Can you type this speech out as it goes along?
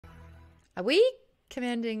Are we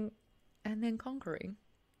commanding and then conquering?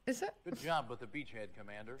 Is it? Good job with the beachhead,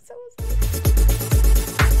 Commander. So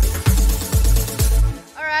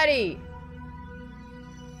alrighty.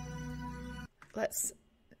 Let's...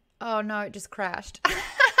 Oh no, it just crashed.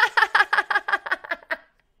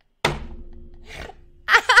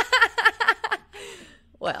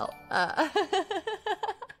 Well,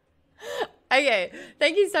 okay.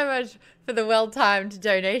 Thank you so much for the well-timed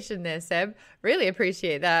donation there, Seb. Really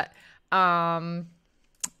appreciate that.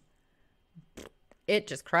 It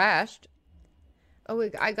just crashed. Oh,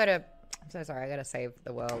 I'm so sorry. I gotta save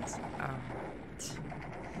the world.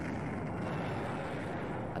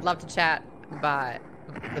 I'd love to chat, but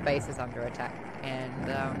the base is under attack. And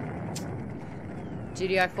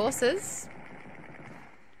GDI forces.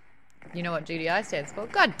 You know what GDI stands for?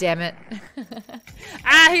 God damn it.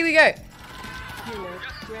 Here we go.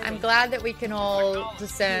 I'm glad that we can all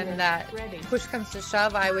discern that push comes to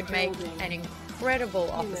shove, I would make an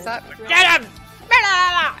incredible officer. Get him!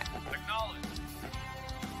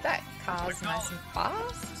 That car's nice and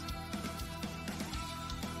fast.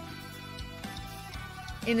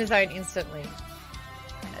 In the zone instantly.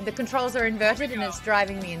 The controls are inverted and it's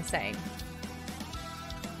driving me insane.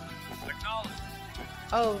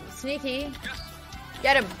 Oh, sneaky.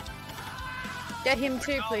 Get him. Get him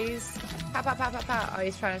too, please. Pa, pa, pa, pa, pa. Oh,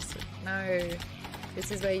 he's trying to... No.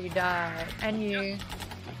 This is where you die. And you.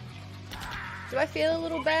 Do I feel a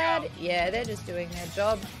little bad? Yeah, they're just doing their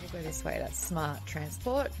job. We'll go this way. That's smart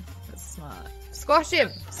transport. That's smart. Squash him.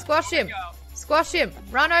 Squash him. Squash him.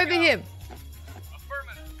 Run over him.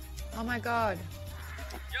 Oh my god.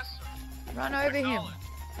 Run over him.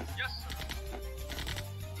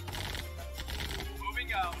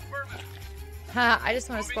 Ha, I just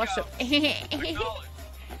want to squash him.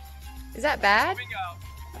 Is that bad?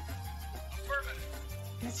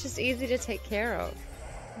 It's just easy to take care of.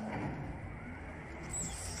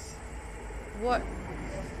 What?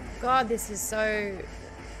 God, this is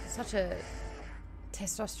such a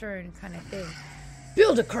testosterone kind of thing.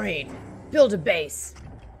 Build a crane. Build a base.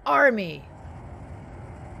 Army.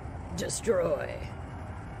 Destroy.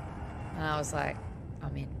 And I was like,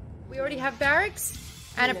 I'm in. We already have barracks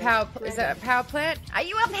and a power. Is that a power plant? Are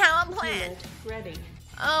you a power plant? Ready.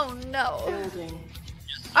 Oh no. Building.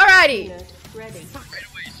 Alrighty. Ready. Fuck.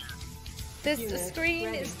 This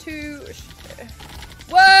screen is too.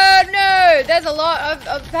 Whoa, no! There's a lot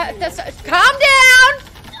of calm down!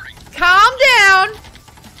 Calm down!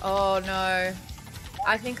 Oh no.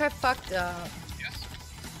 I think I fucked up.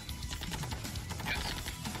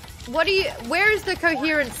 What do you... Where is the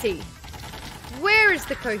coherency? Where is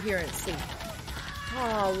the coherency?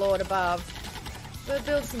 Oh, Lord above.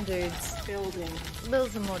 Build some dudes. Building.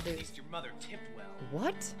 Build some more dudes. Your mother tipped well.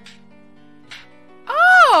 What?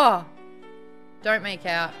 Oh! Don't make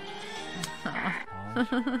out.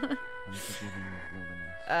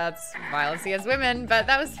 That's violence against women, but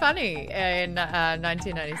that was funny in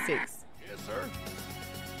 1996. Yes, sir.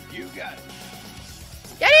 You got it.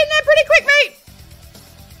 Get in there pretty quick, mate!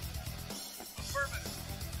 Affirmative.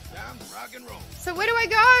 Time to rock and roll. So where do I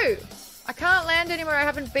go? I can't land anywhere I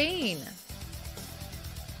haven't been.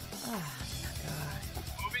 Oh my god.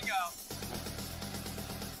 Moving out.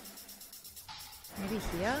 Maybe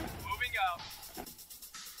here? Moving out.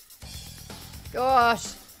 Gosh,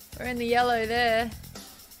 we're in the yellow there.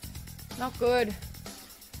 Not good.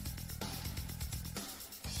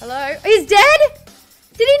 Hello? He's dead?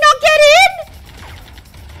 Did he not get in?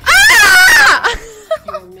 Ah!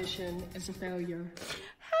 Your mission is a failure.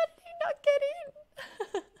 How did he not get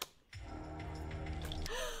in?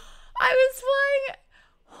 I was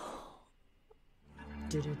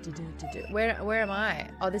flying. Where am I?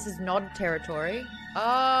 Oh, this is Nod territory.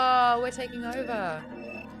 Oh, we're taking over.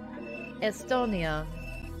 Estonia.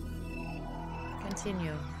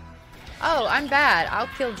 Continue. Oh, I'm bad. I'll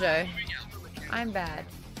kill Joe. I'm bad.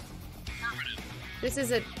 This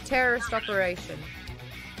is a terrorist operation.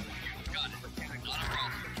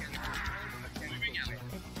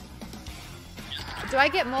 Do I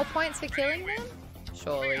get more points for killing them?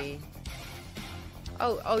 Surely.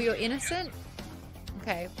 Oh, you're innocent?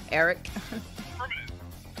 Okay, Eric.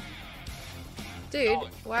 Dude,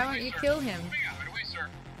 why won't you kill him?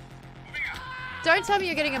 Don't tell me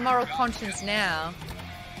you're getting a moral conscience now.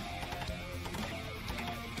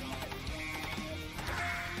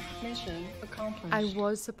 Mission accomplished. I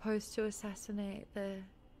was supposed to assassinate the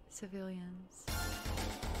civilians.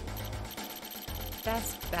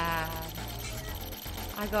 That's bad.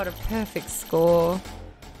 I got a perfect score.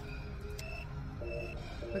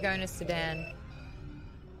 We're going to Sudan.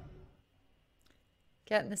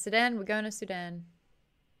 Get in the Sudan, we're going to Sudan.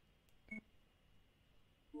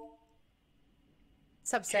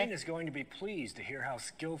 What's up, Seth? Kane is going to be pleased to hear how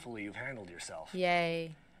skillfully you've handled yourself.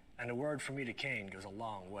 Yay. And a word from me to Kane goes a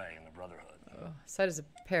long way in the Brotherhood. Oh, so does a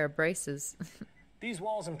pair of braces. These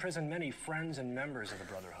walls imprison many friends and members of the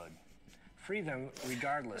Brotherhood. Free them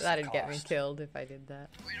regardless That'd of get me cost. killed if I did that.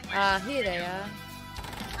 Here they are.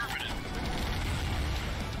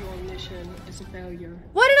 Your mission is a failure.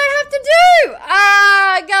 What did I have to do?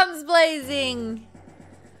 Ah, guns blazing.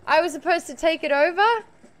 I was supposed to take it over.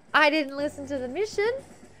 I didn't listen to the mission.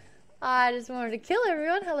 I just wanted to kill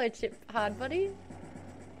everyone. Hello, Chip Hard Buddy.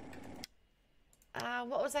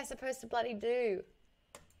 What was I supposed to bloody do?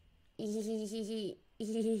 Whoops.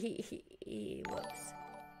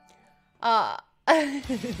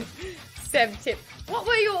 Seb Tip. What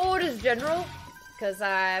were your orders, General? Because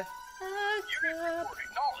I've fucked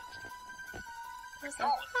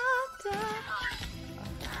up.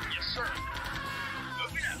 Yes, sir.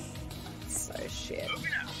 Moving out. So shit.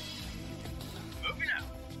 Moving out. Moving out.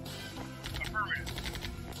 Affirmative.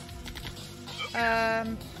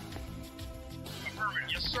 Affirmative.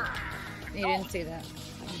 Yes, sir. You didn't see that.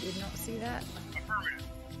 You did not see that. Affirmative.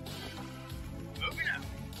 Moving out.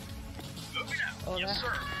 Moving out. All Yes, that.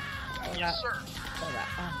 sir. All Yes, that. sir. All that.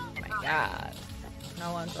 Oh my god.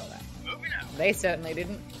 No one saw that. Moving out. They certainly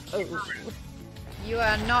didn't. Oh. You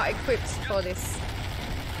are not equipped for this.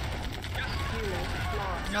 Unit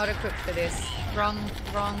lost. Not equipped for this. Wrong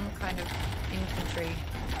kind of infantry.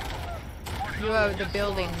 You are the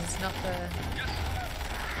buildings, not the...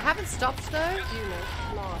 I haven't stopped though. Unit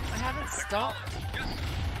lost. I haven't stopped.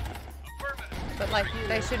 But like,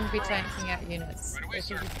 they shouldn't be tanking out units. They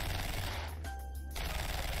should be...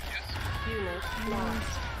 Unit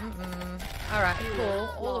lost. Alright, cool.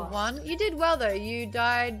 All of one. You did well though. You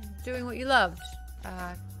died doing what you loved.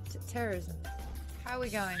 Terrorism. How are we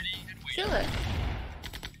going? Kill it.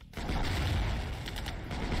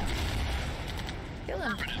 Kill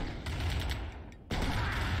him.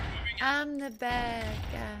 I'm the bad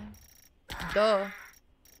guy. Duh.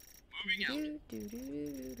 Do, do, do,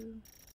 do, do.